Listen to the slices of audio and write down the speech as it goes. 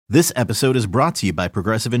This episode is brought to you by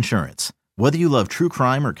Progressive Insurance. Whether you love true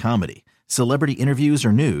crime or comedy, celebrity interviews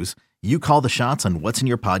or news, you call the shots on what's in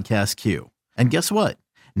your podcast queue. And guess what?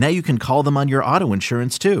 Now you can call them on your auto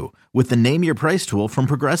insurance too with the Name Your Price tool from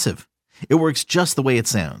Progressive. It works just the way it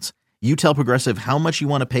sounds. You tell Progressive how much you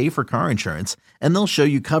want to pay for car insurance, and they'll show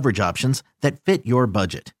you coverage options that fit your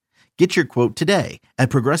budget. Get your quote today at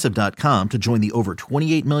Progressive.com to join the over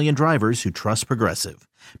 28 million drivers who trust Progressive.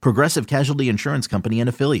 Progressive Casualty Insurance Company and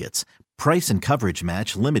Affiliates. Price and coverage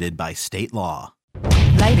match limited by state law.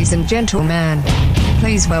 Ladies and gentlemen,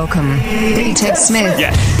 please welcome D. Ted Smith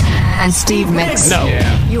and Steve Mix. No.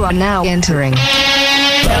 You are now entering the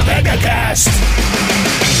MegaCast.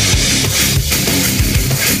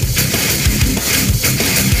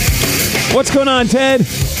 What's going on, Ted?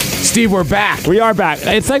 Steve, we're back. We are back.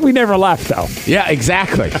 It's like we never left, though. Yeah,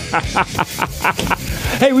 exactly.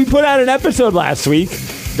 Hey, we put out an episode last week.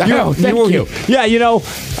 Thank you. Yeah, you know,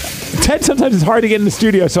 Ted, sometimes it's hard to get in the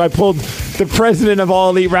studio, so I pulled the president of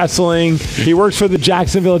All Elite Wrestling. He works for the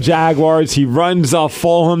Jacksonville Jaguars. He runs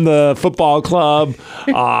Fulham, the football club.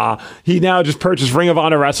 He now just purchased Ring of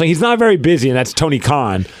Honor Wrestling. He's not very busy, and that's Tony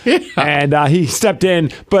Khan. Yeah. And he stepped in,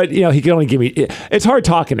 but you know he can only give me. It's hard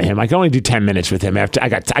talking to him. I can only do 10 minutes with him after I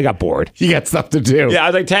got bored. You got stuff to do. Yeah,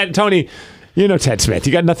 I was like, Tony, you know Ted Smith.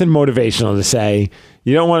 You got nothing motivational to say.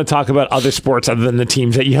 You don't want to talk about other sports other than the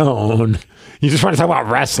teams that you own. You just want to talk about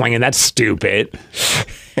wrestling, and that's stupid.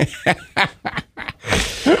 It's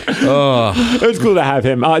cool to have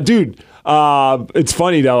him, dude. It's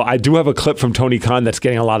funny though. I do have a clip from Tony Khan that's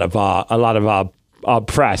getting a lot of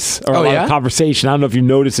press or a lot of conversation. I don't know if you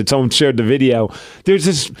noticed it. Someone shared the video. There's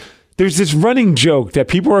this running joke that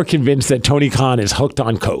people are convinced that Tony Khan is hooked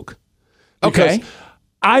on coke. Okay,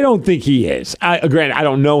 I don't think he is. Granted, I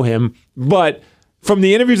don't know him, but from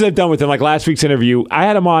the interviews I've done with him, like last week's interview, I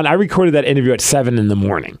had him on. I recorded that interview at 7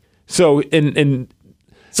 a.m. So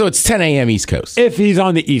So it's 10 a.m. East Coast. If he's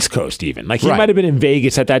on the East Coast, even. Like, he might have been in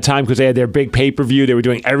Vegas at that time because they had their big pay-per-view. They were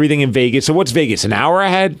doing everything in Vegas. So what's Vegas? An hour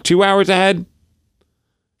ahead? 2 hours ahead?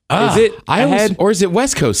 Is it ahead? Or is it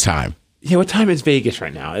West Coast time? Yeah, what time is Vegas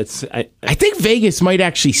right now? I think Vegas might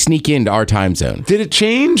actually sneak into our time zone. Did it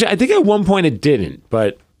change? I think at one point it didn't,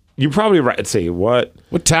 but you're probably right. Let's see, what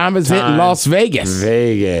time is it in Las Vegas?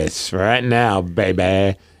 Vegas, right now,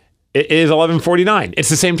 baby. It is 11:49. It's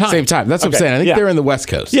the same time. Same time. That's what I'm saying. I think they're in the West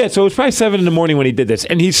Coast. Yeah, so it was probably 7 a.m. when he did this.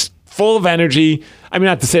 And he's full of energy. I mean,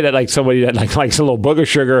 not to say that like somebody that likes a little booger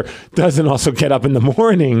sugar doesn't also get up in the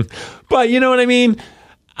morning. But you know what I mean?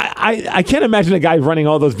 I can't imagine a guy running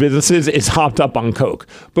all those businesses is hopped up on coke.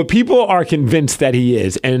 But people are convinced that he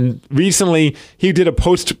is. And recently, he did a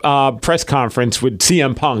post-press conference with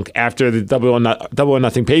CM Punk after the Double or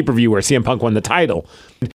Nothing pay-per-view where CM Punk won the title.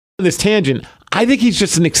 This tangent, I think he's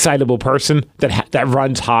just an excitable person that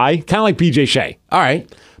runs high, kind of like BJ Shea. All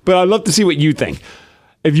right. But I'd love to see what you think.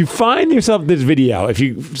 If you find yourself this video, if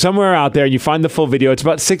you somewhere out there, you find the full video, it's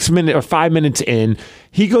about 6 minutes or 5 minutes in,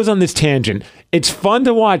 he goes on this tangent. It's fun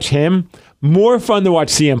to watch him, more fun to watch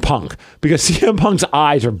CM Punk, because CM Punk's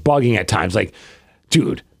eyes are bugging at times. Like,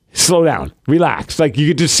 dude, slow down, relax. Like, you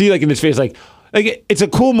could just see like in his face, like it's a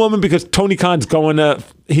cool moment because Tony Khan's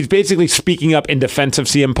he's basically speaking up in defense of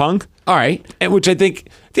CM Punk. All right. And which I think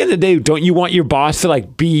at the end of the day, don't you want your boss to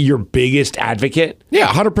like be your biggest advocate? Yeah,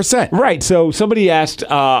 100%. Right. So somebody asked,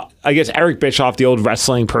 I guess Eric Bischoff, the old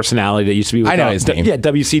wrestling personality that used to be with I know his name. Yeah,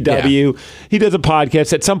 WCW. Yeah. He does a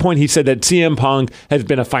podcast. At some point, he said that CM Punk has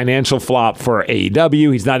been a financial flop for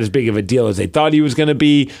AEW. He's not as big of a deal as they thought he was going to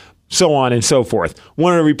be, so on and so forth.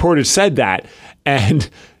 One of the reporters said that, and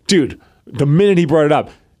dude, the minute he brought it up,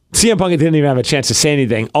 CM Punk didn't even have a chance to say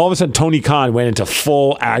anything. All of a sudden, Tony Khan went into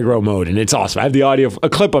full aggro mode, and it's awesome. I have the audio, a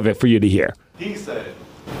clip of it for you to hear. He said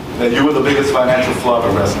that you were the biggest financial flop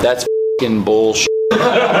in wrestling. That's f***ing bullshit.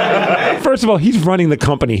 First of all, he's running the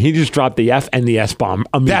company. He just dropped the F and the S bomb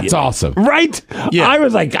immediately. That's awesome. Right? Yeah. I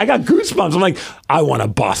was like, I got goosebumps. I'm like, I want a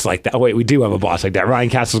boss like that. Oh, wait, we do have a boss like that. Ryan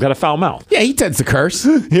Castle's got a foul mouth. Yeah, he tends to curse.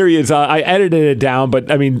 Here he is. I edited it down, but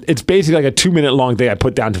I mean, it's basically like a 2-minute long thing I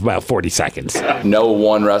put down to about 40 seconds. No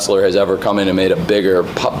one wrestler has ever come in and made a bigger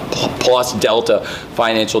plus delta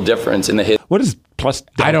financial difference in the history. What is plus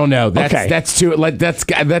delta? I don't know. Okay. That's too. Like that's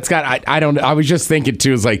got. I don't. I was just thinking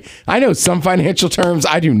too. Is like I know some financial terms.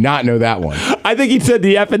 I do not know that one. I think he said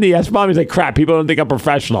the F and the S bomb. He's like, crap. People don't think I'm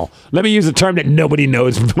professional. Let me use a term that nobody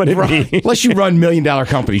knows what it means. Unless you run $1 million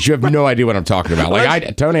companies, you have no idea what I'm talking about.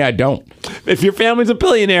 Like Tony, I don't. If your family's a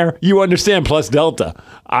billionaire, you understand plus delta.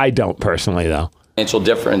 I don't personally, though. Financial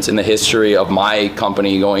difference in the history of my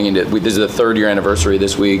company going into this is the 3rd year anniversary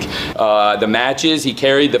this week. The matches, he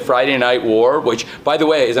carried the Friday Night War, which, by the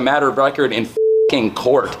way, is a matter of record in f***ing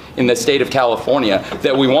court in the state of California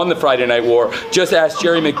that we won the Friday Night War. Just ask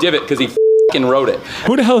Jerry McDivitt because he f***ing wrote it.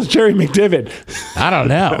 Who the hell is Jerry McDivitt? I don't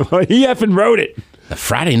know. He effing wrote it. The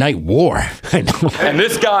Friday Night War. I know. And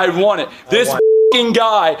this guy won it. This f***ing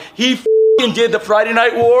guy, he f***ing did the Friday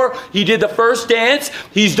Night War. He did the First Dance.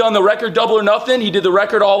 He's done the record Double or Nothing. He did the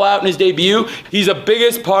record All Out in his debut. He's the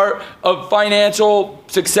biggest part of financial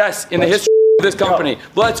success in the history of this company.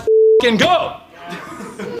 Let's f***ing go.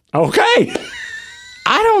 Okay.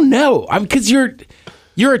 I don't know. Because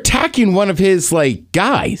you're attacking one of his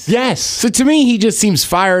guys. Yes. So to me, he just seems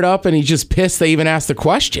fired up and he's just pissed they even asked the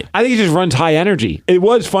question. I think he just runs high energy. It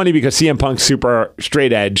was funny because CM Punk's super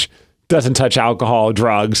straight edge, doesn't touch alcohol,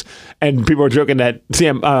 drugs, and people are joking that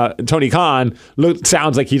Tony Khan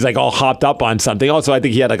sounds like he's all hopped up on something. Also, I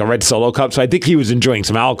think he had a red Solo cup, so I think he was enjoying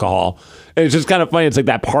some alcohol. And it's just kind of funny. It's like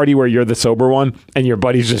that party where you're the sober one and your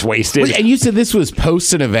buddy's just wasted. Wait, and you said this was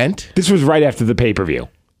post an event? This was right after the pay-per-view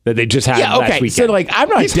that they just had last weekend. So I'm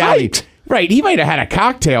not doubting. Right, he might have had a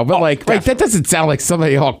cocktail, but that doesn't sound like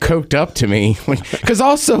somebody all coked up to me. Because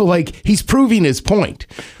also, he's proving his point.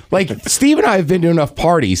 Steve and I have been to enough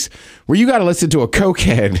parties where you got to listen to a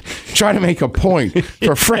cokehead try to make a point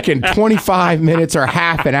for frickin' 25 minutes or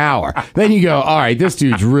half an hour. Then you go, all right, this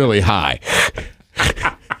dude's really high.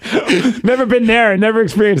 Never been there and never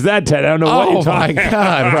experienced that, Ted. I don't know what you're talking about. Oh, my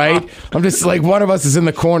God, right? I'm just one of us is in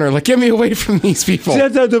the corner, get me away from these people. See,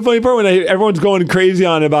 that's the funny part when everyone's going crazy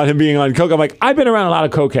on about him being on coke. I'm I've been around a lot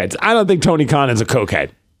of cokeheads. I don't think Tony Khan is a cokehead.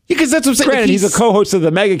 Because that's what I'm saying. Granted, he's a co-host of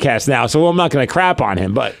the MegaCast now, so I'm not going to crap on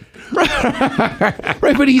him, but...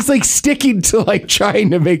 Right, but he's sticking to trying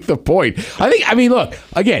to make the point. Look,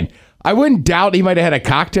 again, I wouldn't doubt he might have had a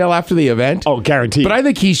cocktail after the event. Oh, guaranteed. But I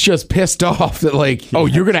think he's just pissed off that oh,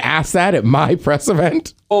 you're going to ask that at my press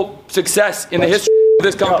event? Success in the history of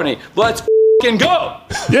this company. Let's f***ing go.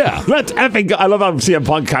 Yeah. Let's effing go. I love how CM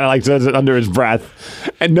Punk kind of says it under his breath.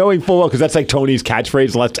 And knowing full well, because that's Tony's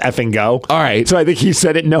catchphrase, let's effing go. All right. So I think he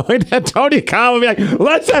said it knowing that Tony Khan would be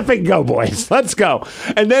let's effing go, boys. Let's go.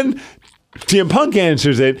 And then CM Punk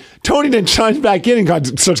answers it. Tony then chimes back in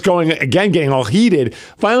and starts going again, getting all heated.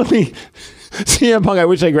 Finally, CM Punk, I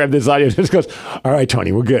wish I grabbed this audio, just goes, all right,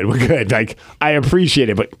 Tony, we're good. We're good. I appreciate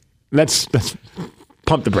it, but let's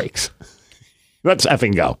pump the brakes. Let's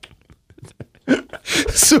effing go.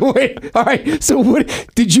 So wait, all right. So what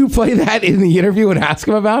did you play that in the interview and ask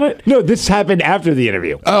him about it? No, this happened after the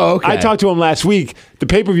interview. Oh, okay. I talked to him last week. The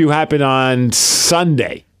pay-per-view happened on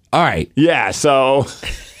Sunday. All right. Yeah, so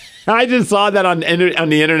I just saw that on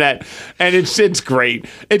the internet, and it's great.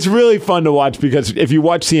 It's really fun to watch because if you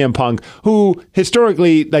watch CM Punk, who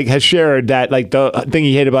historically has shared that the thing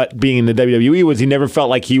he hated about being in the WWE was he never felt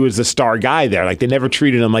like he was the star guy there. They never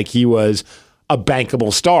treated him like he was a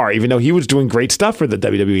bankable star, even though he was doing great stuff for the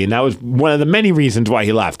WWE, and that was one of the many reasons why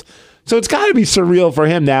he left. So it's got to be surreal for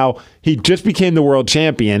him now. He just became the world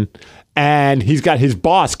champion, and he's got his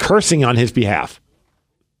boss cursing on his behalf.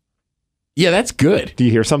 Yeah, that's good. Do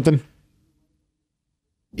you hear something?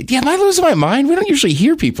 Yeah, am I losing my mind? We don't usually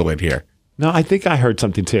hear people in here. No, I think I heard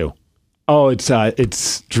something too. Oh,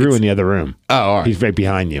 it's Drew in the other room. Oh, all right. He's right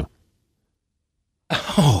behind you.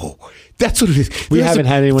 Oh, that's what it is. We haven't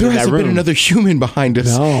had anyone in that room. There hasn't been another human behind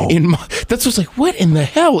us. No. That's what's what in the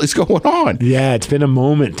hell is going on? Yeah, it's been a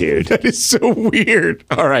moment, dude. That is so weird.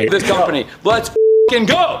 All right. This company. Let's f***ing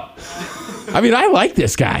go. I like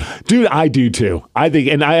this guy. Dude, I do too. I think,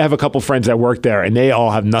 and I have a couple friends that work there, and they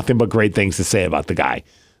all have nothing but great things to say about the guy.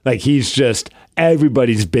 He's just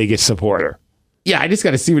everybody's biggest supporter. Yeah, I just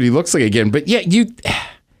got to see what he looks like again. But yeah,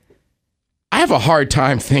 I have a hard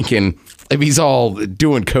time thinking if he's all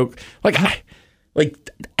doing coke. I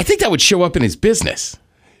think that would show up in his business.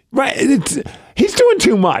 Right. He's doing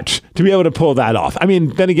too much to be able to pull that off.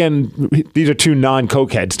 Then again, these are two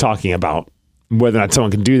non-cokeheads talking about whether or not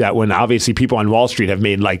someone can do that when obviously people on Wall Street have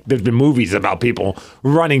made there's been movies about people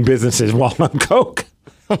running businesses while on coke.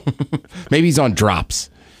 Maybe he's on drops.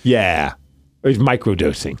 Yeah. Or he's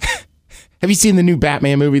microdosing. Have you seen the new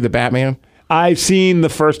Batman movie, The Batman? I've seen the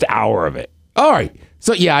first hour of it. All right.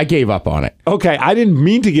 So, yeah, I gave up on it. Okay. I didn't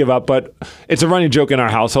mean to give up, but it's a running joke in our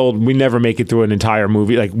household. We never make it through an entire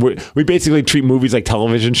movie. We basically treat movies like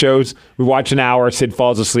television shows. We watch an hour, Sid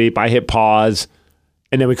falls asleep, I hit pause,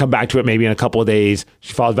 and then we come back to it maybe in a couple of days.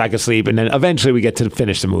 She falls back asleep, and then eventually we get to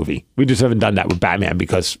finish the movie. We just haven't done that with Batman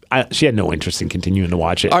because she had no interest in continuing to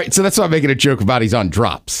watch it. All right, so that's why I'm making a joke about he's on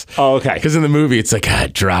drops. Oh, okay. Because in the movie, it's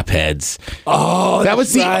drop heads. Oh, that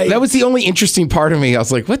was the only interesting part of me. I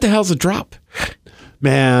was like, what the hell's a drop?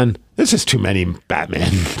 Man, there's just too many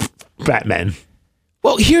Batmen.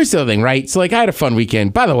 Well, here's the other thing, right? So, I had a fun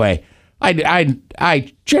weekend. By the way,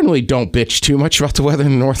 I generally don't bitch too much about the weather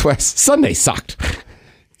in the Northwest. Sunday sucked.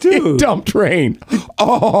 Dude. It dumped rain.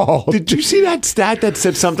 Oh. Did you see that stat that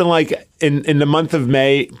said something like in the month of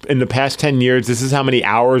May, in the past 10 years, this is how many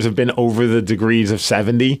hours have been over the degrees of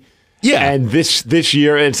 70? Yeah. And this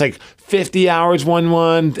year, it's like 50 hours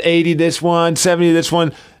one, 80 this one, 70 this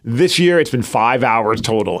one. This year, it's been 5 hours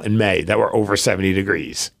total in May that were over 70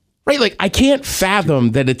 degrees. Right, like I can't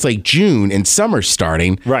fathom that it's like June and summer's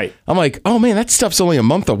starting. Right. I'm like, oh man, that stuff's only a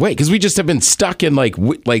month away because we just have been stuck in like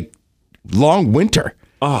long winter.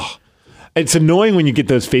 Oh, it's annoying when you get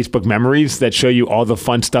those Facebook memories that show you all the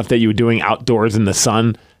fun stuff that you were doing outdoors in the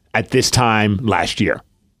sun at this time last year,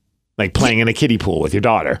 like playing in a kiddie pool with your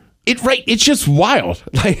daughter. It's just wild.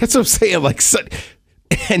 Like that's what I'm saying. Like.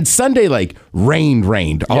 And Sunday, like,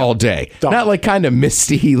 rained all day. Not like kind of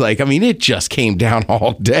misty. Like, I mean, it just came down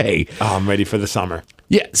all day. Oh, I'm ready for the summer.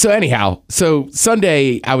 Yeah. So anyhow,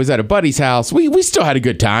 Sunday, I was at a buddy's house. We still had a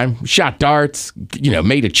good time. Shot darts,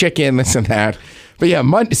 made a chicken, this and that. But yeah,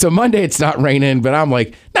 Monday, it's not raining, but I'm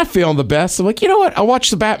like, not feeling the best. I'm like, you know what? I'll watch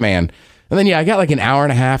the Batman. And then, I got like an hour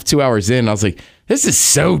and a half, 2 hours in. I was like, this is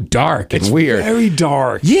so dark and weird. It's very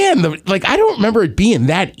dark. Yeah, and I don't remember it being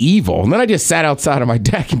that evil. And then I just sat outside on my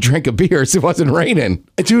deck and drank a beer so it wasn't raining.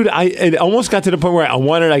 Dude, it almost got to the point where I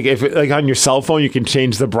wondered, like, if on your cell phone you can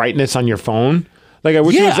change the brightness on your phone. Like, I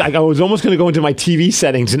wish it was, like, I was almost going to go into my TV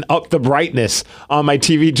settings and up the brightness on my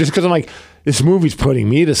TV just because I'm like, this movie's putting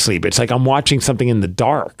me to sleep. It's like I'm watching something in the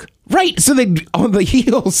dark. Right. So they, on the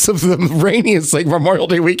heels of the rainiest Memorial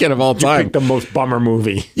Day weekend of all time. You picked the most bummer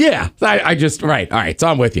movie. Yeah. I just, right. All right. So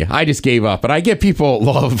I'm with you. I just gave up. But I get people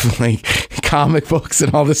love like comic books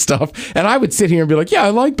and all this stuff. And I would sit here and be like, yeah, I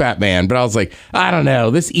like Batman. But I was like, I don't know.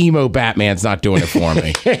 This emo Batman's not doing it for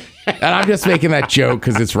me. And I'm just making that joke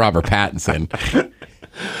because it's Robert Pattinson.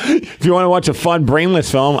 If you want to watch a fun, brainless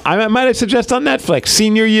film, I might suggest on Netflix,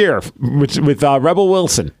 Senior Year with Rebel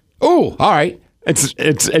Wilson. Oh, all right.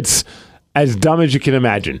 It's as dumb as you can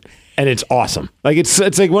imagine, and it's awesome. Like it's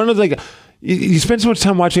like one of those, like you spend so much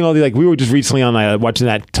time watching all the, like, we were just recently on watching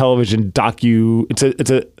that television docu.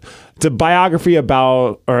 It's a biography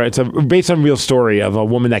about, or it's based on a real story of a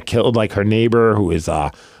woman that killed like her neighbor who is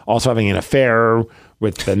also having an affair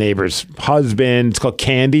with the neighbor's husband. It's called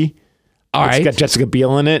Candy. It's got Jessica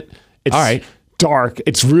Biel in it. It's all right. Dark.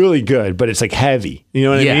 It's really good, but it's like heavy. You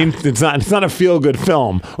know what I mean? It's not a feel good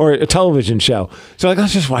film or a television show. So like,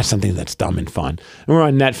 let's just watch something that's dumb and fun. And we're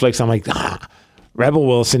on Netflix. I'm like, Rebel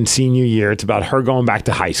Wilson, Senior Year. It's about her going back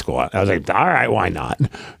to high school. I was like, all right, why not?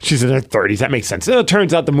 She's in her 30s. That makes sense. It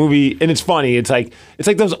turns out the movie, and it's funny. It's like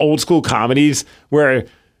those old school comedies where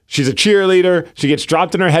she's a cheerleader. She gets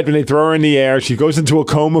dropped in her head when they throw her in the air. She goes into a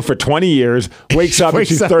coma for 20 years, wakes up and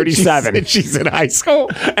she's 37. And she's in high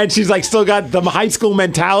school. And she's like still got the high school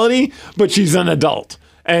mentality, but she's an adult.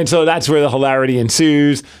 And so that's where the hilarity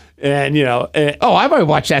ensues. And, I might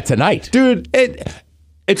watch that tonight. Dude,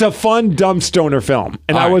 it's a fun, dumb stoner film.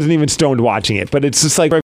 And I wasn't even stoned watching it. But it's just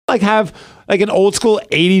like have like an old school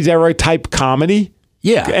 80s era type comedy.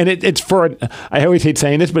 Yeah. And it's I always hate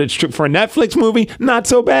saying this, but it's for a Netflix movie, not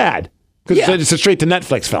so bad. Because it's a straight to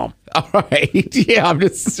Netflix film. All right. Yeah, I'm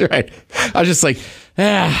just like,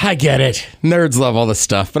 I get it. Nerds love all this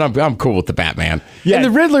stuff, but I'm cool with the Batman. Yeah. And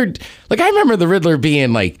the Riddler, like I remember the Riddler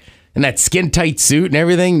being like in that skin tight suit and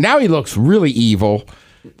everything. Now he looks really evil.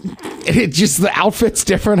 It just, the outfit's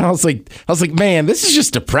different. I was like, man, this is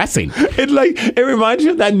just depressing. It reminds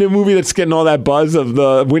you of that new movie that's getting all that buzz of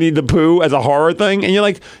the Winnie the Pooh as a horror thing, and you're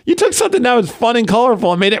like, you took something that was fun and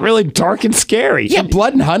colorful and made it really dark and scary. Yeah,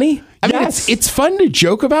 Blood and Honey. I mean, it's fun to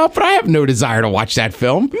joke about, but I have no desire to watch that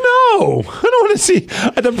film. No, I don't want to see.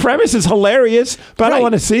 The premise is hilarious, but I don't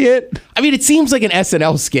want to see it. I mean, it seems like an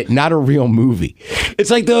SNL skit, not a real movie.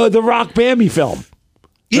 It's like the Rock Bambi film.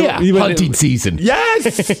 Yeah, hunting season.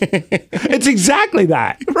 Yes, it's exactly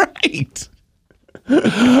that. Right. All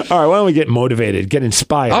right, why don't we get motivated, get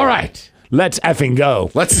inspired? All right, let's effing go.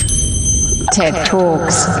 Let's Tech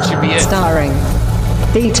Talks. That should be it. Starring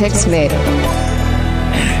D-Tech Smith.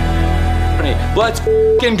 Let's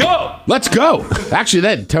f***ing go. Let's go.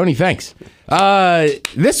 Actually, Tony, thanks.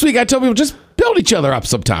 This week I told people just build each other up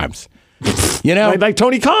sometimes. Like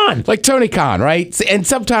Tony Khan. Like Tony Khan, right? And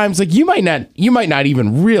sometimes like you might not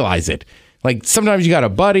even realize it. Like sometimes you got a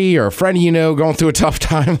buddy or a friend going through a tough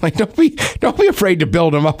time. Like don't be afraid to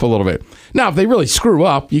build them up a little bit. Now, if they really screw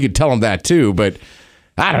up, you could tell them that too, but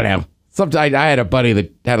I don't know. Sometimes I had a buddy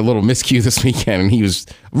that had a little miscue this weekend and he was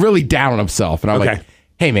really down on himself and I'm like,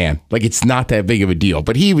 hey, man, like, it's not that big of a deal.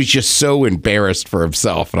 But he was just so embarrassed for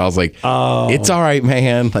himself. And I was like, it's all right,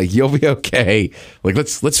 man. Like, you'll be okay. Like,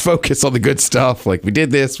 let's focus on the good stuff. Like, we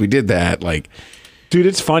did this, we did that. Like, dude,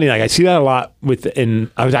 it's funny. Like, I see that a lot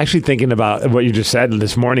and I was actually thinking about what you just said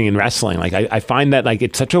this morning in wrestling. Like, I find that, like,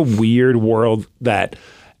 it's such a weird world that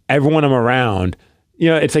everyone I'm around,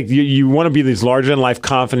 it's like you want to be these larger than life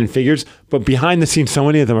confident figures, but behind the scenes, so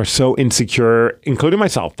many of them are so insecure, including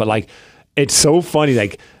myself. But like, it's so funny.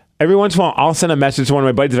 Like, every once in a while, I'll send a message to one of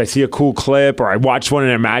my buddies if I see a cool clip or I watch one of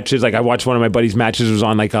their matches. Like, I watched one of my buddies' matches. It was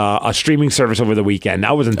on like a streaming service over the weekend.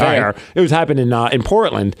 I wasn't there. Right. It was happening in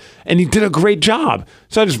Portland, and he did a great job.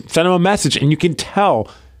 So I just sent him a message, and you can tell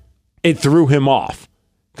it threw him off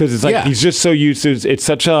because it's like he's just so used to. It's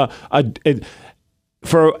such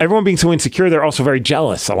for everyone being so insecure, they're also very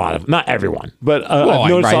jealous. A lot of, not everyone, but I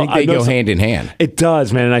think they go hand in hand. It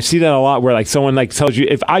does, man, and I see that a lot. Where like someone like tells you,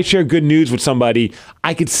 if I share good news with somebody,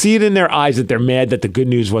 I could see it in their eyes that they're mad that the good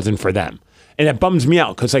news wasn't for them, and it bums me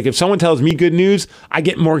out because like if someone tells me good news, I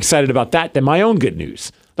get more excited about that than my own good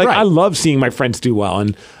news. Like I love seeing my friends do well,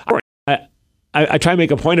 and I try to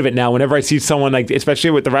make a point of it now whenever I see someone, like, especially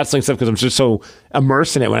with the wrestling stuff, because I'm just so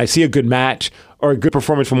immersed in it. When I see a good match or a good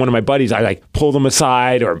performance from one of my buddies, I like pull them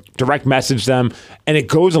aside or direct message them, and it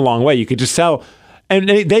goes a long way. You could just tell. And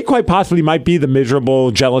they quite possibly might be the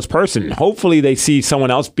miserable, jealous person. Hopefully they see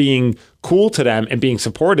someone else being cool to them and being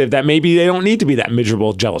supportive, that maybe they don't need to be that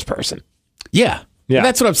miserable, jealous person. Yeah. And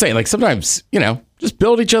that's what I'm saying. Like, sometimes, just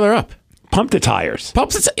build each other up. Pump the tires.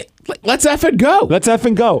 Let's effing go. Let's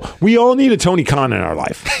effing go. We all need a Tony Khan in our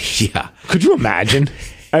life. Yeah. Could you imagine?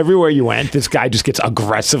 Everywhere you went, this guy just gets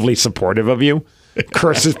aggressively supportive of you,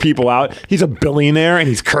 curses people out. He's a billionaire and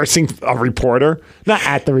he's cursing a reporter. Not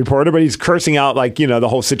at the reporter, but he's cursing out, like, the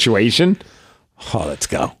whole situation. Oh, let's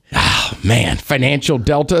go. Oh, man. Financial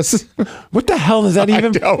deltas. What the hell is that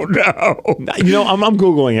even? I don't know. I'm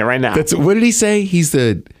Googling it right now. What did he say? He's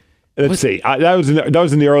the... Let's see. That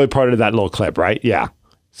was in the early part of that little clip, right? Yeah.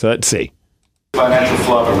 So let's see. Financial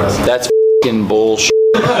flubber wrestling. That's f***ing bullshit.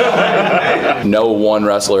 No one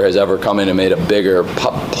wrestler has ever come in and made a bigger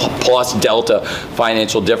plus delta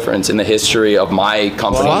financial difference in the history of my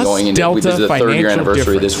company. Plus going into delta this is the third year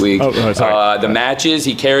anniversary difference. this week. Sorry. The matches,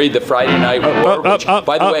 he carried the Friday night war, which,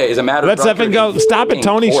 by the way, is a matter let's of effing go. Stop it,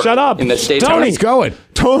 Tony. Shut up. In the state Tony's going.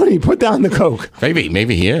 Tony, put down the Coke.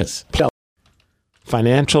 Maybe he is.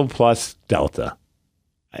 Financial plus delta.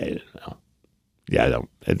 I don't know. Yeah,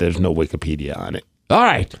 there's no Wikipedia on it. All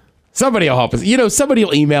right. Somebody will help us. Somebody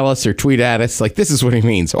will email us or tweet at us like, this is what he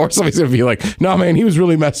means. Or somebody's going to be like, no, man, he was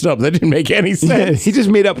really messed up. That didn't make any sense. He just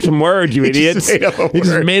made up some words, you idiots. He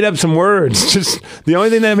just made up some words. Just the only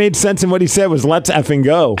thing that made sense in what he said was let's effing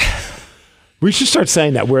go. We should start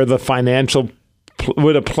saying that we're the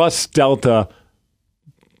with a plus delta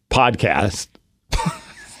podcast.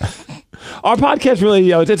 Our podcast really,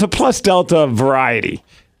 it's a plus delta variety.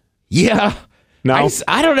 Yeah. No?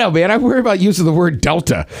 I don't know, man. I worry about using the word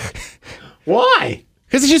delta. Why?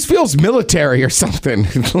 Because it just feels military or something.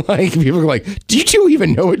 Like, people are like, do you two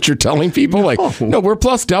even know what you're telling people? Like, no, we're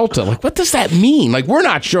plus delta. Like, what does that mean? Like, we're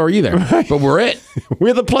not sure either, but we're it.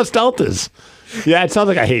 We're the plus deltas. Yeah, it sounds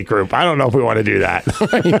like a hate group. I don't know if we want to do that.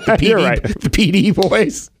 You're right. The PD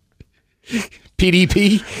boys.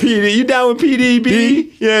 PDP? PD, you down with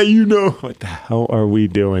PDB? Yeah, What the hell are we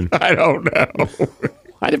doing? I don't know.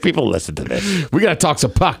 Why do people listen to this? We got to talk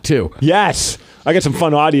some puck, too. Yes. I got some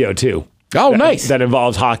fun audio, too. Oh, nice. That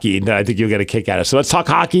involves hockey that I think you'll get a kick out of. So let's talk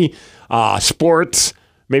hockey, sports,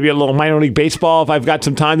 maybe a little minor league baseball if I've got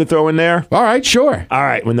some time to throw in there. All right, sure. All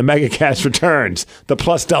right, when the MegaCast returns, the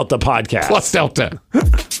Plus Delta podcast. Plus Delta.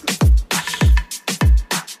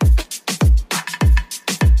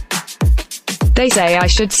 They say I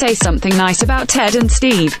should say something nice about Ted and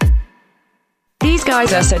Steve. These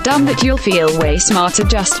guys are so dumb that you'll feel way smarter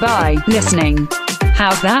just by listening.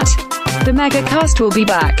 How's that? The MegaCast will be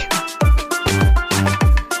back.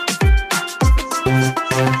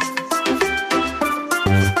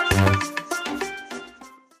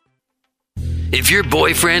 If your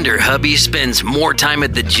boyfriend or hubby spends more time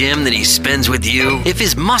at the gym than he spends with you, if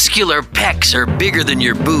his muscular pecs are bigger than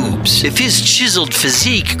your boobs, if his chiseled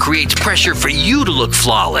physique creates pressure for you to look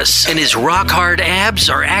flawless, and his rock-hard abs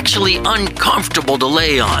are actually uncomfortable to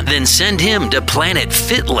lay on, then send him to Planet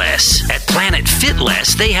Fitless. At Planet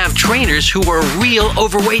Fitless, they have trainers who are real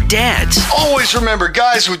overweight dads. Always remember,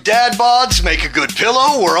 guys with dad bods make a good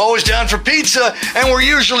pillow, we're always down for pizza, and we're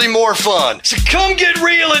usually more fun. So come get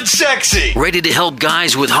real and sexy. Ready to help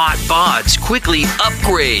guys with hot bods quickly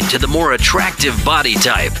upgrade to the more attractive body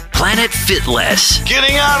type. Planet Fitless.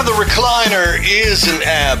 Getting out of the recliner is an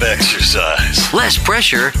ab exercise. Less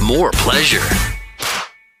pressure, more pleasure.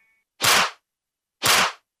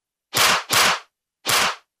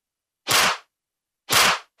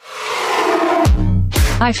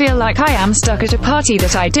 I feel like I am stuck at a party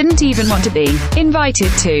that I didn't even want to be invited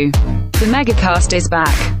to. The MegaCast is back.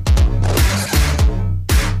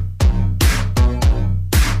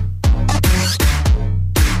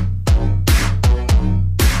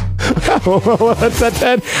 What's that,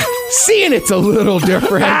 Ted? Seeing it's a little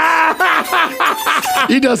different.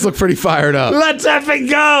 He does look pretty fired up. Let's effing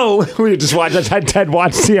go. We just had Ted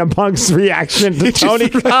watch CM Punk's reaction to Tony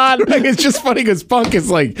Khan. It's just funny because Punk is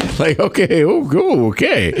like, okay,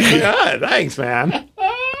 okay. Yeah, thanks, man.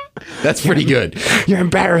 That's pretty good. You're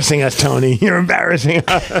embarrassing us, Tony. You're embarrassing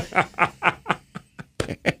us.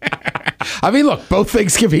 I mean, look, both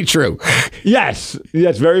things can be true. Yes,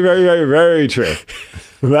 very, very, very, very true.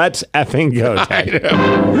 Let's effing go, Ted.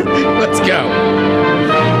 Let's go.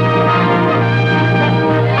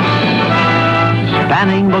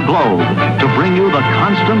 Spanning the globe to bring you the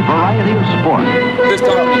constant variety of sport, This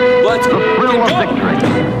time, let's the thrill go. of victory,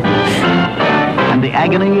 and the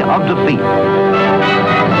agony of defeat.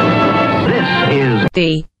 This is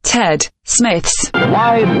The Ted Smith's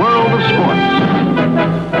Wide World of Sports.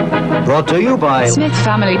 Brought to you by Smith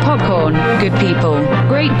Family Popcorn. Good people,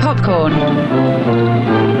 great popcorn.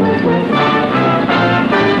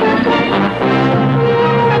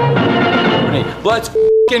 Let's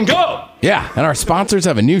f***ing go. Yeah, and our sponsors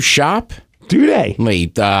have a new shop. Do they?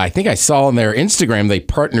 I think I saw on their Instagram they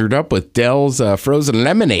partnered up with Dell's frozen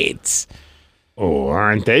lemonades. Oh,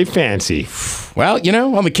 aren't they fancy? Well,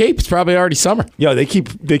 on the Cape, it's probably already summer. Yo, they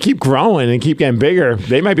keep growing and keep getting bigger.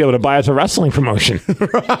 They might be able to buy us a wrestling promotion.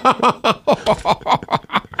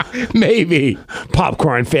 Maybe.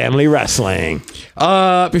 Popcorn Family Wrestling.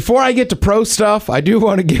 Before I get to pro stuff, I do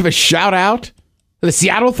want to give a shout out to the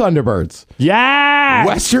Seattle Thunderbirds. Yeah!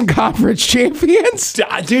 Western Conference champions.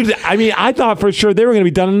 Dude, I mean, I thought for sure they were going to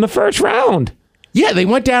be done in the first round. Yeah, they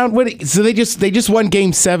went down. So they just won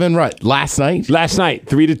Game 7 last night. Last night,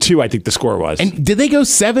 3-2, I think the score was. And did they go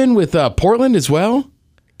 7 with Portland as well?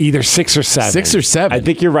 Either 6 or 7. 6 or 7. I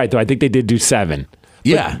think you're right, though. I think they did do 7.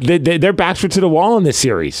 Yeah, their backs were to the wall in this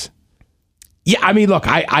series. Yeah, I mean, look,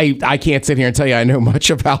 I can't sit here and tell you I know much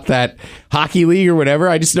about that hockey league or whatever.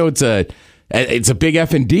 I just know it's a big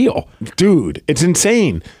effing deal, dude. It's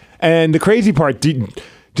insane. And the crazy part, did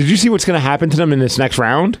you see what's going to happen to them in this next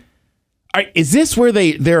round? All right, is this where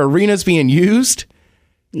their arena's being used?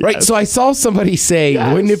 Yes. Right. So I saw somebody say,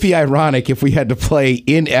 wouldn't it be ironic if we had to play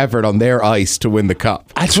in Everett on their ice to win the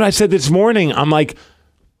cup? That's what I said this morning. I'm like,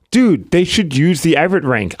 dude, they should use the Everett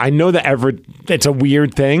rink. I know that Everett, it's a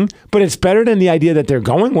weird thing, but it's better than the idea that they're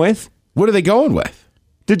going with. What are they going with?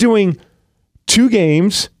 They're doing 2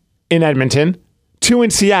 games in Edmonton, 2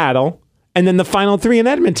 in Seattle, and then the final 3 in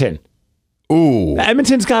Edmonton. Ooh.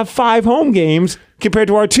 Edmonton's got 5 home games compared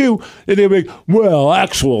to our 2. And they're like, well,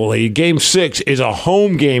 actually, Game 6 is a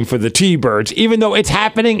home game for the T-Birds, even though it's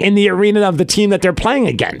happening in the arena of the team that they're playing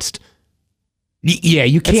against. Yeah,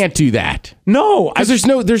 you can't do that. No. Because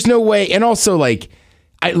there's no way. And also,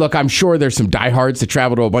 I'm sure there's some diehards that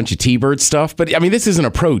travel to a bunch of T-Bird stuff. But, I mean, this isn't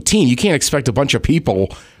a pro team. You can't expect a bunch of people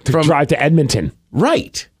to drive to Edmonton.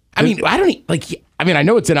 Right. I mean, I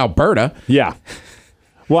know it's in Alberta. Yeah.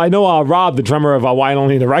 Well, I know Rob, the drummer of Why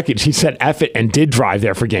Only the Wreckage, he said F it and did drive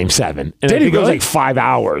there for Game 7. And did it was like 5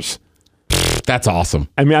 hours. That's awesome.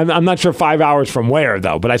 I mean, I'm not sure 5 hours from where,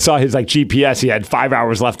 though, but I saw his GPS. He had 5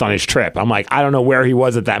 hours left on his trip. I'm like, I don't know where he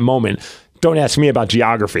was at that moment. Don't ask me about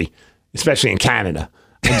geography, especially in Canada.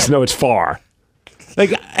 I just know it's far.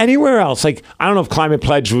 Like anywhere else, I don't know if Climate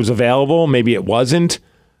Pledge was available. Maybe it wasn't.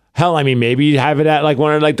 Hell, I mean, maybe you have it at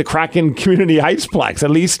one of the Kraken Community Iceplex.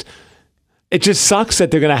 At least it just sucks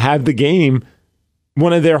that they're going to have the game,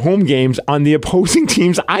 one of their home games, on the opposing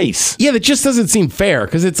team's ice. Yeah, that just doesn't seem fair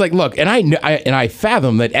because it's like, look, and I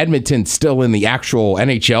fathom that Edmonton's still in the actual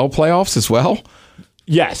NHL playoffs as well.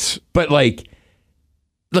 Yes, but look,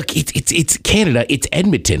 it's Canada, it's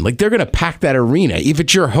Edmonton. They're going to pack that arena. If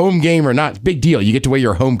it's your home game or not, big deal. You get to wear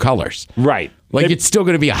your home colors. Right. It's still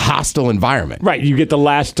going to be a hostile environment. Right. You get the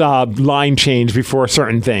last line change before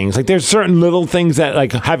certain things. There's certain little things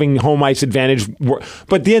that having home ice advantage.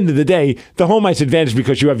 But at the end of the day, the home ice advantage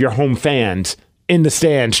because you have your home fans in the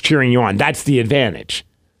stands cheering you on. That's the advantage.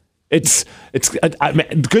 It's a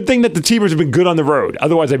good thing that the T-Birds have been good on the road.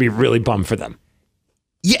 Otherwise, I'd be really bummed for them.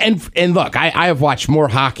 Yeah, and look, I have watched more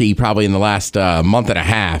hockey probably in the last month and a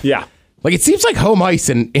half. Yeah. It seems like home ice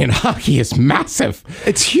in hockey is massive.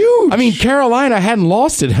 It's huge. I mean, Carolina hadn't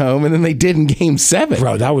lost at home, and then they did in Game 7.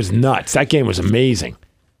 Bro, that was nuts. That game was amazing.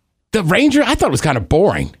 The Rangers, I thought it was kind of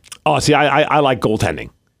boring. Oh, see, I like goaltending.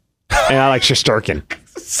 And I like Shesterkin.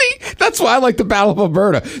 See, that's why I like the Battle of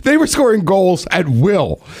Alberta. They were scoring goals at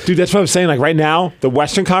will. Dude, that's what I'm saying. Like right now, the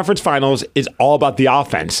Western Conference Finals is all about the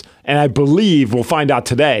offense. And I believe we'll find out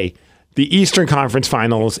today, the Eastern Conference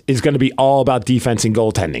Finals is going to be all about defense and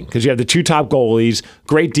goaltending. Because you have the two top goalies,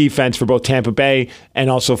 great defense for both Tampa Bay and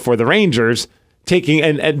also for the Rangers.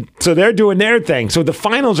 And so they're doing their thing. So the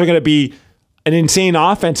finals are going to be an insane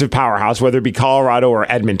offensive powerhouse, whether it be Colorado or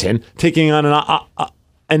Edmonton, taking on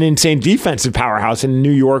an insane defensive powerhouse in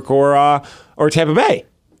New York or Tampa Bay.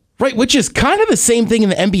 Right, which is kind of the same thing in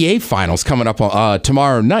the NBA Finals coming up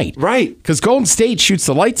tomorrow night. Right. Because Golden State shoots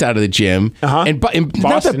the lights out of the gym. And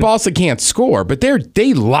not that Boston can't score, but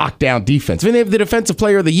they lock down defense. I mean, they have the Defensive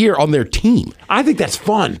Player of the Year on their team. I think that's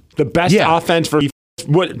fun. The best offense for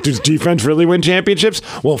what does defense really win championships?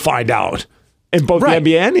 We'll find out in both the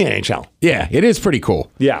NBA and the NHL. Yeah, it is pretty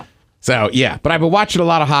cool. Yeah. So, but I've been watching a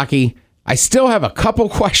lot of hockey. I still have a couple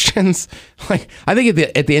questions. Like, I think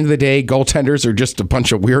at the end of the day, goaltenders are just a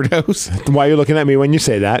bunch of weirdos. Why are you looking at me when you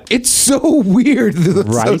say that? It's so weird that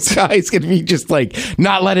those guys can be just like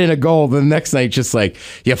not let in a goal. The next night, just like,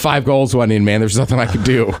 5 goals went in, man. There's nothing I can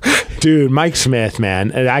do. Dude, Mike Smith, man,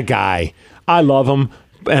 that guy, I love him.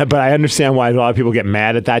 But I understand why a lot of people get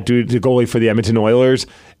mad at that dude, the goalie for the Edmonton Oilers.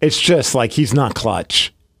 It's just like he's not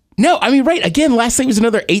clutch. No, I mean, right. Again, last night was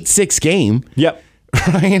another 8-6 game. Yep.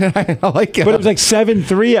 Right, I like it. But it was like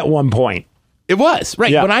 7-3 at one point. It was, right.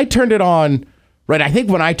 Yeah. When I turned it on, right, I think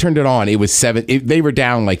when I turned it on, it was 7. They were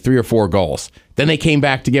down like 3 or 4 goals. Then they came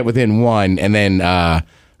back to get within 1, and then,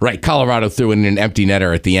 Colorado threw in an empty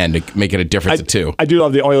netter at the end to make it a difference of 2. I do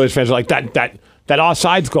love the Oilers fans are like, that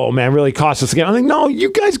offsides goal, man, really cost us again. I'm like, no, you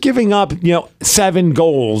guys giving up, 7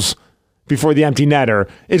 goals before the empty netter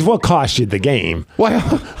is what cost you the game.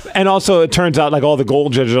 Well, and also it turns out like all the goal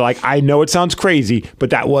judges are like, I know it sounds crazy,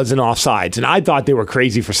 but that wasn't offsides. And I thought they were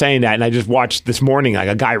crazy for saying that. And I just watched this morning like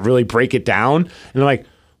a guy really break it down. And I'm like,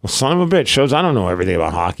 well, son of a bitch, shows I don't know everything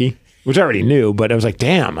about hockey, which I already knew. But I was like,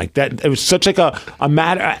 damn, like that. It was such like a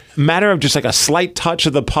matter of just like a slight touch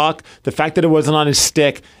of the puck. The fact that it wasn't on his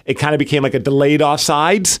stick, it kind of became like a delayed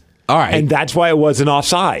offsides. All right. And that's why it wasn't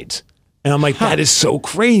offsides. And I'm like, that is so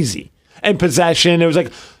crazy. And possession, it was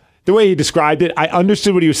like the way he described it. I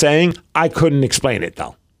understood what he was saying. I couldn't explain it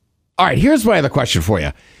though. All right, here's my other question for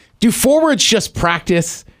you. Do forwards just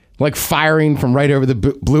practice like firing from right over the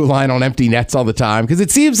blue line on empty nets all the time? Because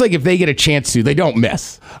it seems like if they get a chance to, they don't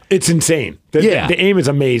miss. It's insane. The aim is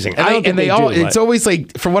amazing. It's always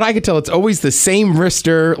like, from what I can tell, it's always the same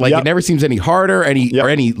wrister. Like it never seems any harder, or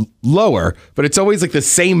any lower, but it's always like the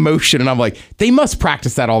same motion. And I'm like, they must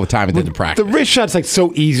practice that all the time at the practice. The wrist shot's like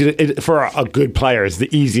so easy for a good player. It's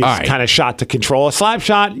the easiest kind of shot to control. A slap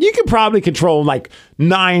shot, you can probably control like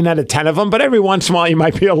 9 out of 10 of them, but every once in a while you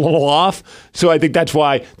might be a little off. So I think that's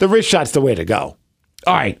why the wrist shot's the way to go.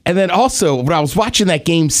 All right. And then also, when I was watching that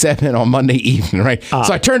Game 7 on Monday evening, right?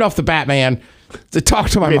 So I turned off the Batman to talk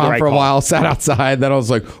to my mom for a while, sat outside. Then I was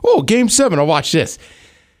like, oh, Game 7, I'll watch this.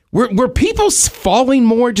 Were people falling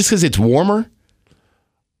more just because it's warmer?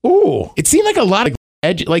 Ooh. It seemed like a lot of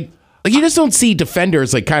edge, like you just don't see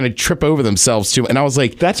defenders like kind of trip over themselves too. And I was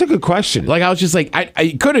like, that's a good question. Like I was just like,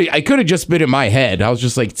 I could have just been in my head. I was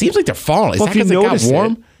just like, it seems like they're falling. Is that because it got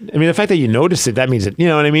warm? I mean, the fact that you notice it, that means it. You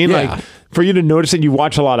know what I mean? Yeah. Like for you to notice it, you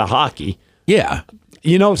watch a lot of hockey. Yeah.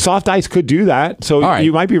 Soft ice could do that. So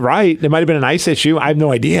you might be right. There might have been an ice issue. I have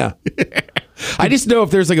no idea. I just know if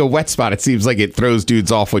there's like a wet spot, it seems like it throws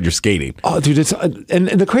dudes off when you're skating. Oh, dude. And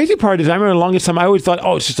the crazy part is I remember the longest time I always thought,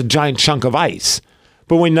 oh, it's just a giant chunk of ice.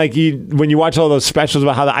 But when you watch all those specials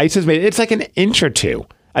about how the ice is made, it's like an inch or 2.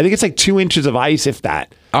 I think it's like 2 inches of ice, if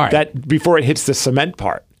that. All right. That before it hits the cement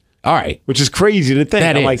part. All right. Which is crazy to think.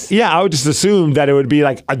 I'm like, I would just assume that it would be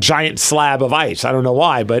like a giant slab of ice. I don't know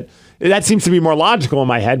why, but that seems to be more logical in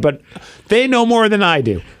my head. But they know more than I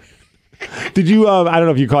do. Did you? I don't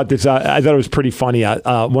know if you caught this. I thought it was pretty funny.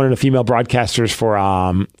 One of the female broadcasters for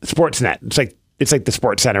Sportsnet. It's like the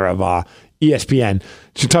Sports Center of ESPN.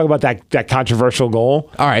 She talked about that controversial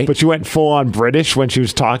goal. All right. But she went full on British when she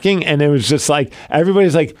was talking, and it was just like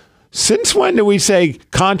everybody's like, since when do we say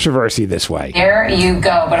controversy this way? There you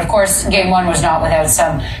go. But of course, Game 1 was not without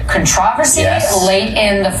some controversy late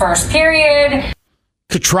in the first period.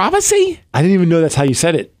 Controversy? I didn't even know that's how you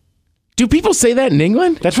said it. Do people say that in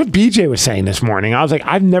England? That's what BJ was saying this morning. I was like,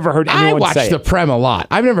 I've never heard anyone say it. I watch the Prem a lot.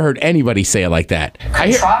 I've never heard anybody say it like that.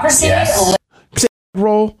 Controversy?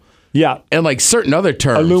 Roll. Yeah. And like certain other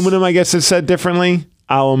terms. Aluminum, I guess, is said differently.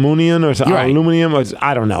 Aluminium or aluminum. Or,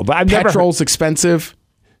 I don't know. But I've never Petrol's expensive.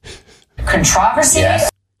 Controversy?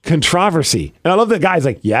 Controversy. And I love that guy's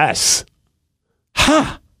like, yes.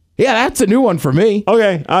 Huh. Yeah, that's a new one for me.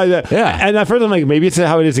 Okay. Yeah. And at first I'm like, maybe it's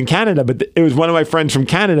how it is in Canada, but it was one of my friends from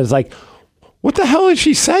Canada is like, what the hell is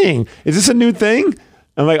she saying? Is this a new thing?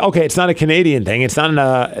 I'm like, okay, it's not a Canadian thing. It's not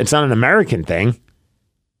an American thing.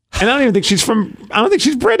 And I don't think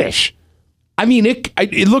she's British. I mean,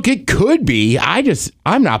 it could be.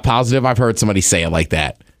 I'm not positive I've heard somebody say it like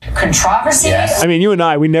that. Controversy? Yes. I mean, you and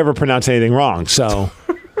I, we never pronounce anything wrong, so.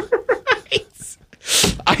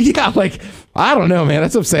 Yeah, like, I don't know, man.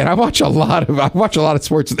 That's what I'm saying. I watch a lot of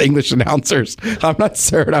sports with English announcers. I'm not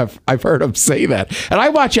certain I've heard them say that. And I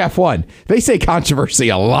watch F1. They say controversy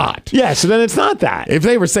a lot. Yeah, so then it's not that. If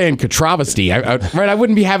they were saying controversy, I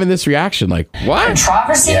wouldn't be having this reaction. Like, what?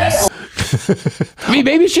 Controversy? Yes. I mean,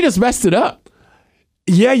 maybe she just messed it up.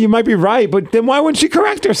 Yeah, you might be right, but then why wouldn't she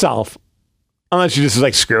correct herself? Unless she just is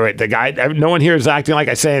like, screw it. The guy, no one here is acting like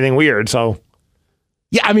I say anything weird, so.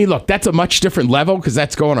 Yeah, I mean, look, that's a much different level because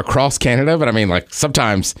that's going across Canada. But I mean, like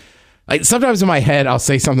sometimes in my head, I'll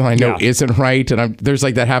say something I know isn't right, and there's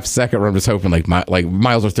like that half second where I'm just hoping like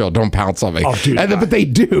Miles or Thrill don't pounce on me. Oh, dude, but they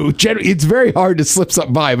do. It's very hard to slip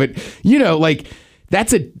something by, but like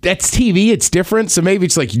that's TV. It's different, so maybe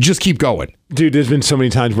it's like you just keep going. Dude, there's been so many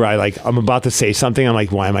times where I'm about to say something. I'm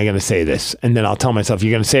like, why am I going to say this? And then I'll tell myself,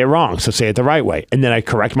 you're going to say it wrong, so say it the right way. And then I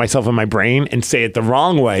correct myself in my brain and say it the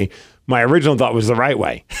wrong way. My original thought was the right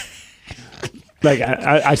way. Like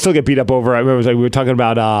I still get beat up over. I remember we were talking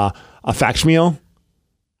about a fax meal.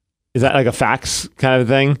 Is that like a fax kind of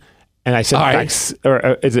thing? And I said fax,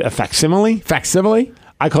 or is it a facsimile? Facsimile?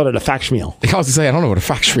 I called it a fax meal. I was to say I don't know what a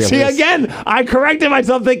fax meal is. See, again, I corrected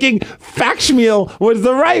myself thinking fax meal was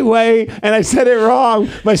the right way, and I said it wrong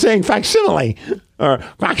by saying facsimile or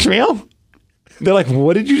fax meal. They're like,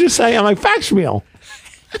 "What did you just say?" I'm like, "Fax meal."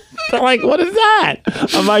 They're like, what is that?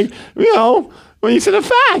 I'm like, when you said a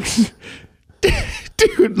fax.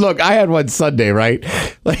 Dude, look, I had one Sunday, right?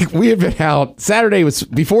 Like, we had been out. Saturday was,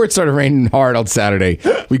 before it started raining hard on Saturday,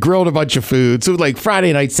 we grilled a bunch of food. So, like,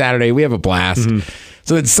 Friday night, Saturday, we have a blast. Mm-hmm.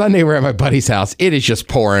 So then Sunday, we're at my buddy's house. It is just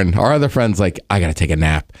pouring. Our other friend's like, I got to take a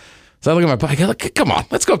nap. So I look at my buddy, I go, look, come on,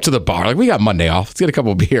 let's go up to the bar. Like, we got Monday off. Let's get a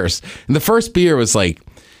couple of beers. And the first beer was like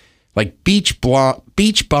Beach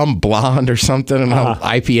Bum Blonde or something, and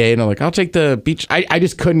IPA, and I'm like, I'll take the beach. I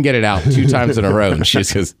just couldn't get it out 2 times in a row, and she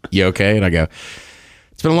just goes, you okay? And I go,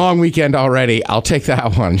 it's been a long weekend already. I'll take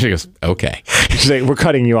that one. And she goes, okay. She's like, we're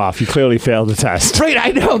cutting you off. You clearly failed the test. Right,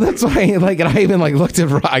 I know. That's why, and I even looked at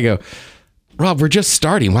Rob. I go, Rob, we're just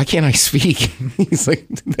starting. Why can't I speak? He's like,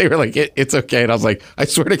 they were like, it's okay. And I was like, I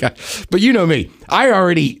swear to God. But you know me, I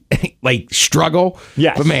already struggle.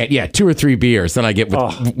 Yes. But man, 2 or 3 beers. Then I get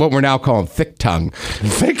with what we're now calling thick tongue.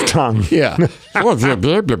 Thick tongue. Yeah. I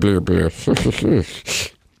wanted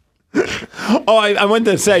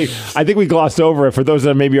to say, I think we glossed over it for those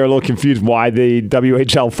that maybe are a little confused why the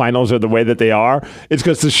WHL finals are the way that they are. It's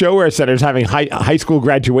because the ShoWare Center is having high school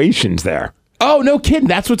graduations there. Oh, no kidding.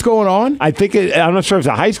 That's what's going on? I think, I'm not sure if it's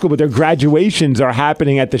a high school, but their graduations are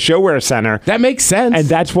happening at the ShoWare Center. That makes sense. And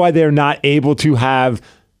that's why they're not able to have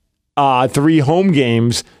 3 home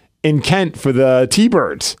games in Kent for the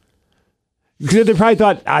T-Birds. Because they probably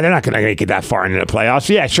thought, they're not going to make it that far into the playoffs.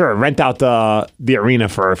 Yeah, sure, rent out the arena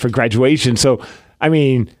for graduation. So, I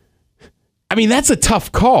mean, that's a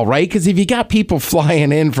tough call, right? Because if you got people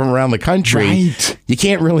flying in from around the country, right, you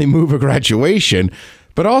can't really move a graduation.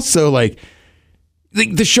 But also,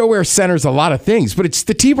 the ShoWare Center's a lot of things, but it's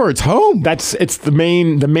the T-Birds' home. It's the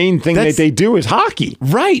main thing that they do is hockey.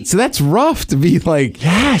 Right. So that's rough to be like,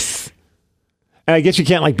 yes. And I guess you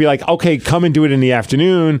can't be like, okay, come and do it in the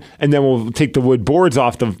afternoon, and then we'll take the wood boards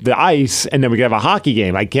off the ice, and then we can have a hockey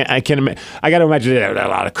game. I got to imagine there's a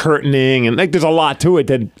lot of curtaining, and there's a lot to it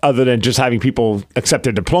other than just having people accept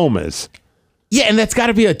their diplomas. Yeah, and that's got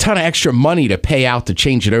to be a ton of extra money to pay out to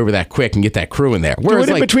change it over that quick and get that crew in there. Whereas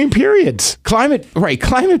do it in between periods. Climate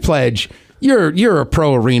Pledge, you're a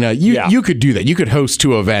pro arena. You could do that. You could host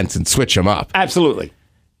 2 events and switch them up. Absolutely.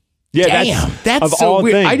 Yeah, damn, that's so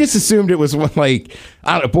weird. Things. I just assumed it was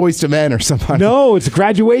Boys to Men or something. No, it's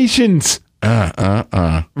graduations.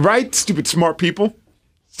 Right, stupid smart people.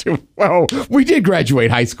 Well, we did graduate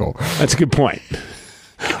high school. That's a good point.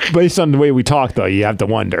 Based on the way we talk, though, you have to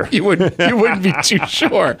wonder. You wouldn't be too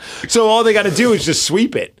sure. So all they got to do is just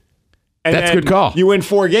sweep it. And that's a good call. You win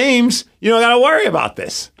 4 games, you don't got to worry about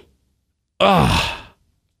this. I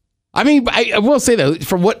will say, though,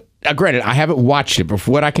 from what... granted, I haven't watched it, but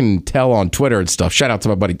from what I can tell on Twitter and stuff, shout out to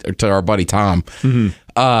our buddy Tom.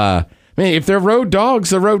 Mm-hmm. If they're road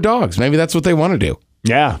dogs, they're road dogs. Maybe that's what they want to do.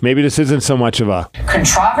 Yeah, maybe this isn't so much of a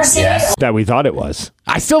controversy that we thought it was.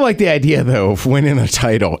 I still like the idea, though, of winning a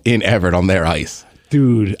title in Everett on their ice.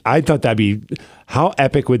 Dude, I thought that'd be... How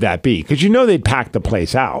epic would that be? Because they'd pack the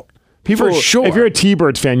place out. For sure. If you're a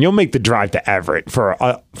T-Birds fan, you'll make the drive to Everett for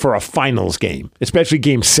a finals game, especially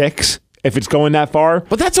Game 6, if it's going that far.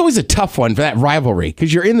 But that's always a tough one for that rivalry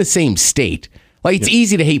because you're in the same state. Like, it's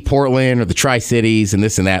easy to hate Portland or the Tri-Cities and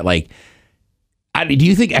this and that. Like, do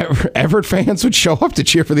you think Everett fans would show up to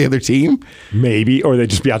cheer for the other team? Maybe, or they'd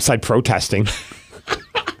just be outside protesting.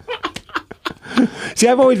 See,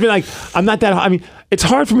 I've always been like, I'm not that. I mean, it's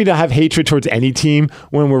hard for me to have hatred towards any team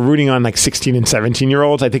when we're rooting on like 16 and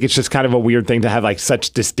 17-year-olds. I think it's just kind of a weird thing to have like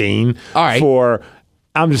such disdain for.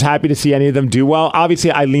 I'm just happy to see any of them do well.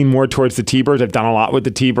 Obviously, I lean more towards the T-Birds. I've done a lot with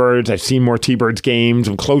the T-Birds. I've seen more T-Birds games.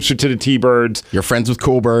 I'm closer to the T-Birds. You're friends with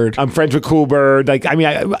Coolbird. I'm friends with Coolbird. Like, I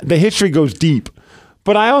mean, the history goes deep.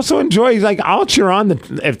 But I also enjoy, like, I'll cheer on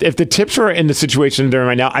if the Tips were in the situation they're in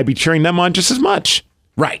right now, I'd be cheering them on just as much.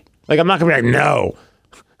 Right. Like, I'm not going to be like, no,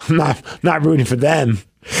 I'm not rooting for them.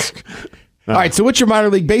 All right, so what's your minor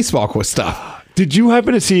league baseball stuff? Did you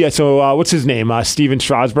happen to see, what's his name? Steven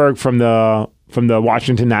Strasburg from the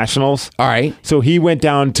Washington Nationals. All right. So he went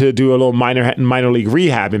down to do a little minor league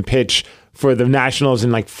rehab and pitch for the Nationals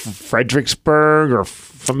in like Fredericksburg or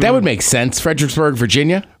that would make sense. Fredericksburg,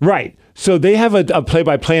 Virginia. Right. So they have a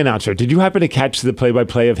play-by-play announcer. Did you happen to catch the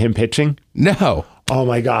play-by-play of him pitching? No. Oh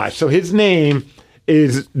my gosh. So his name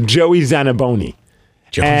is Joey Zanaboni.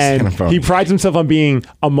 He prides himself on being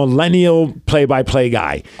a millennial play-by-play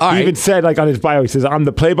guy. He even said, like on his bio, he says, "I'm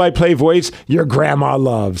the play-by-play voice your grandma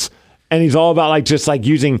loves." And he's all about like just like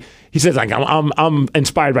using. He says like I'm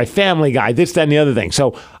inspired by Family Guy, this, that, and the other thing.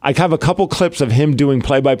 So I have a couple clips of him doing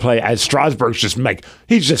play-by-play as Strasburg's just like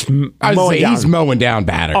he's just mowing down. He's mowing down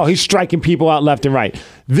batters. Oh, he's striking people out left and right.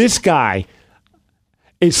 This guy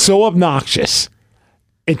is so obnoxious.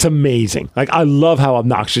 It's amazing. Like, I love how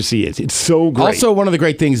obnoxious he is. It's so great. Also, one of the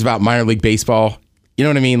great things about minor league baseball, you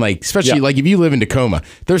know what I mean? Like, especially like if you live in Tacoma,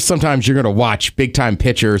 there's sometimes you're going to watch big time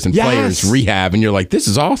pitchers and players rehab, and you're like, this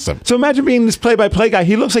is awesome. So imagine being this play-by-play guy.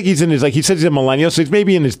 He looks like he's in his, like he says he's a millennial, so he's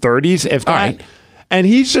maybe in his 30s, if not. Right. And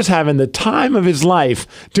he's just having the time of his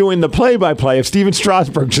life doing the play-by-play of Steven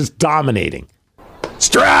Strasburg just dominating.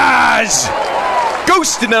 Straws!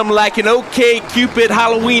 Ghosting them like an OK Cupid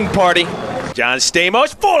Halloween party. John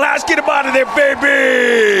Stamos, Full House, get him out of there,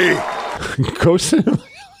 baby! Ghosting him?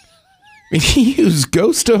 He used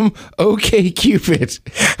Ghost 'em, OK Cupid.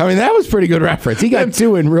 I mean, that was pretty good reference. He got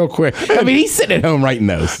two in real quick. I mean, he's sitting at home writing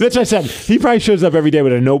those. That's what I said. He probably shows up every day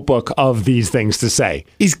with a notebook of these things to say.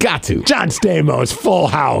 He's got to. John Stamos, Full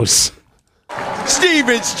House.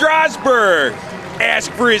 Steven Strasburg,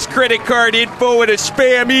 ask for his credit card info in a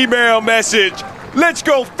spam email message. Let's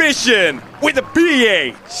go fishing with a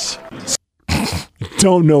PH.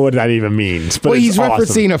 Don't know what that even means. But he's awesome.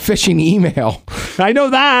 referencing a phishing email. I know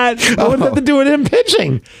that. What does that have to do with him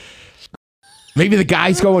pitching? Maybe the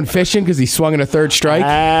guy's going fishing because he swung in a third strike.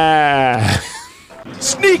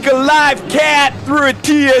 Sneak a live cat through a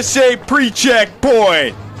TSA pre-check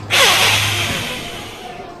point.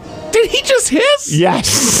 Did he just hiss? Yes.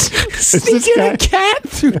 Sneaking a cat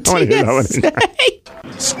through TSA.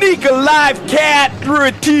 Sneak a live cat through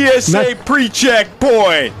a TSA pre-check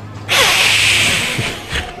point.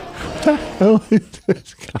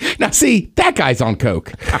 Now, see, that guy's on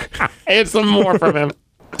coke. And some more from him.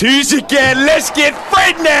 Tuesday Cat, let's get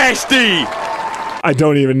Fred Nasty. I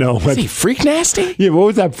don't even know. Is he Freak Nasty? Yeah, what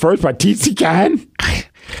was that first part? TC Can?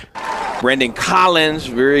 Brendan Collins,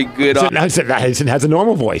 very good. Has a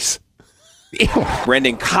normal voice. Ew.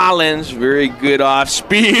 Brendan Collins, very good off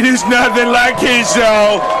speed. Is nothing like his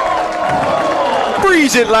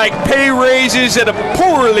breeze it like pay raises at a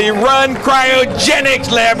poorly run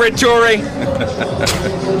cryogenics laboratory.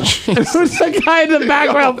 Who's the guy in the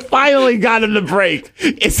background finally got him to break?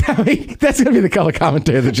 That's going to be the color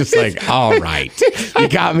commentator that's just like, all right, you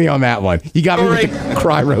got me on that one. You got me with the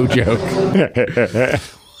cryo joke.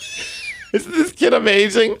 Isn't this kid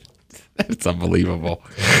amazing? That's unbelievable.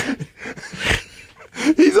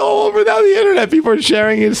 He's all over now the internet. People are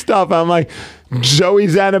sharing his stuff. I'm like, Joey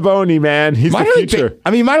Zanaboni, man. He's the future.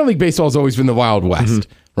 Minor league baseball has always been the Wild West,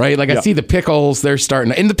 right? Like, I see the Pickles, they're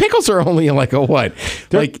starting. And the Pickles are only like a what?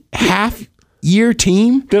 Like half-year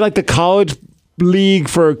team? They're like the college league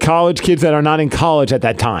for college kids that are not in college at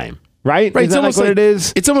that time, right? Right. Is that like what it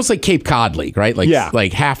is? It's almost like Cape Cod League, right?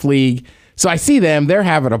 Like half league. So I see them, they're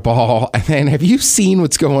having a ball. And then have you seen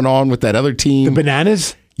what's going on with that other team? The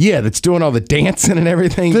Bananas? Yeah, that's doing all the dancing and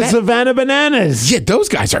everything. The Savannah Bananas. Yeah, those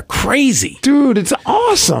guys are crazy. Dude, it's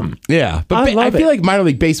awesome. Yeah, but I feel like minor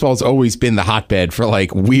league baseball has always been the hotbed for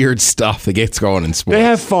like weird stuff that gets going in sports. They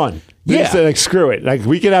have fun. Yeah. Just, like, screw it. Like,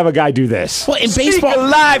 we could have a guy do this. Well, in Sneak baseball, a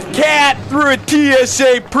live cat through a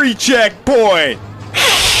TSA pre-checkpoint.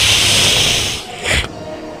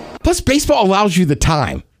 plus baseball allows you the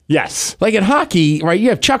time. Yes. Like in hockey, right? You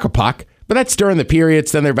have chuck-a-puck, but that's during the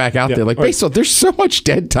periods. Then they're back out there. Like baseball, there's so much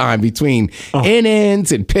dead time between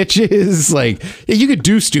innings and pitches. Like you could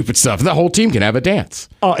do stupid stuff. The whole team can have a dance.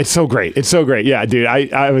 Oh, it's so great. It's so great. Yeah, dude.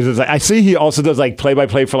 I was just like, I see he also does like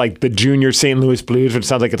play-by-play for like the junior St. Louis Blues, which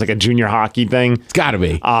sounds like it's like a junior hockey thing. It's got to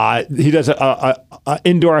be. He does a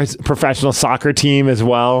indoor professional soccer team as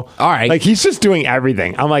well. All right. Like he's just doing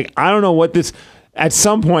everything. I'm like, I don't know what this. At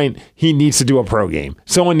some point, he needs to do a pro game.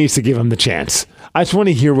 Someone needs to give him the chance. I just want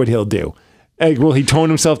to hear what he'll do. Like, will he tone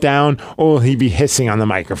himself down, or will he be hissing on the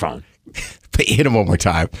microphone? Hit him one more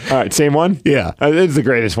time. All right, same one? Yeah. It's the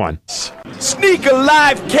greatest one. Sneak a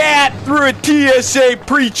live cat through a TSA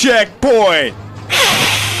pre-checkpoint.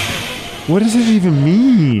 What does it even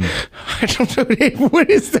mean? I don't know. What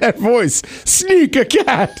is that voice? Sneak a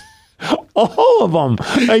cat. All of them.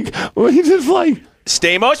 Like, he's just like...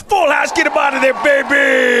 Stamos, full house, get him out of there,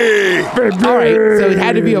 baby! All right, so it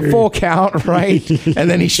had to be a full count, right? And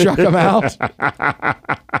then he struck him out.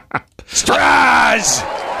 Straws!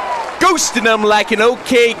 Ghosting them like an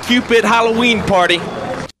OK Cupid Halloween party.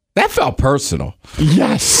 That felt personal.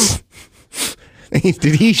 Yes.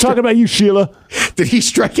 Did he talking about you, Sheila? Did he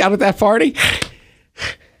strike out at that party?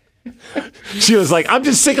 She was like, I'm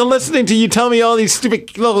just sick of listening to you tell me all these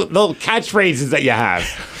stupid little catchphrases that you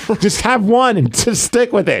have. Just have one and just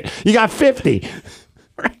stick with it. You got 50.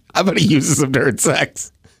 How about he uses them during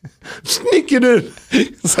sex? Sneak it in.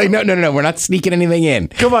 It's like, no. We're not sneaking anything in.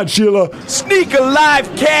 Come on, Sheila. Sneak a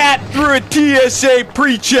live cat through a TSA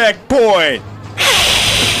pre-checkpoint.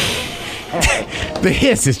 The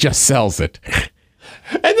hiss just sells it.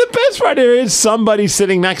 And the best part here is somebody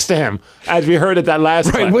sitting next to him, as we heard at that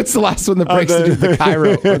last one. Right, what's the last one that breaks into the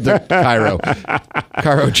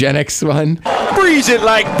cryogenics one? Breeze it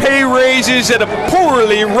like pay raises at a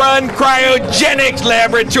poorly run cryogenics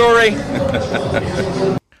laboratory.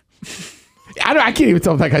 I can't even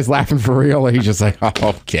tell if that guy's laughing for real or he's just like, oh,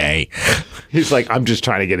 okay. He's like, I'm just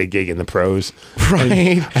trying to get a gig in the pros.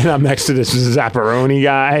 Right. And I'm next to this Zapparoni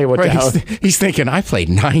guy. What the hell? He's thinking, I played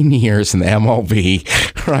 9 years in the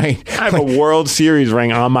MLB, right? I have a World Series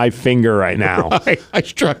ring on my finger right now. I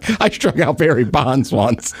struck out Barry Bonds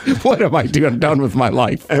once. What am I done with my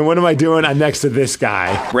life? And what am I doing? I'm next to this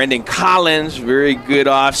guy. Brendan Collins, very good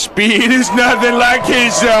off speed. Is nothing like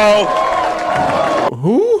his, though.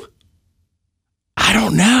 Who? I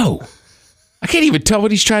don't know. I can't even tell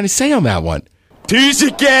what he's trying to say on that one. Tease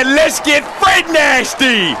again, let's get freak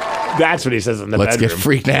nasty. That's what he says in the bedroom. Let's get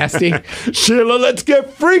freak nasty. Sheila, let's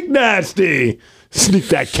get freak nasty. Sneak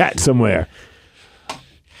that cat somewhere.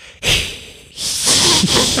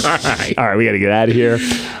 All right, we got to get out of here.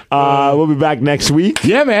 We'll be back next week.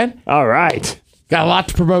 Yeah, man. All right. Got a lot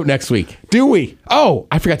to promote next week. Do we? Oh,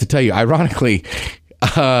 I forgot to tell you. Ironically,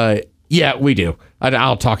 yeah, we do.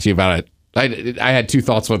 I'll talk to you about it. I had 2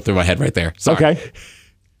 thoughts went through my head right there. Sorry. Okay.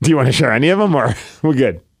 Do you want to share any of them, or we're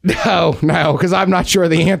good? No, because I'm not sure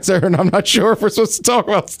the answer, and I'm not sure if we're supposed to talk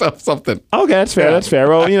about something. Okay, that's fair. Yeah. That's fair.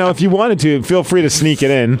 Well, if you wanted to, feel free to sneak it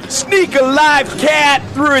in. Sneak a live cat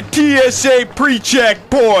through a TSA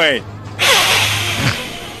pre-checkpoint.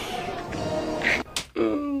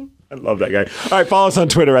 I love that guy. All right, follow us on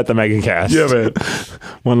Twitter at the MegaCast. Yeah, man.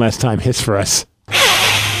 One last time, hiss for us.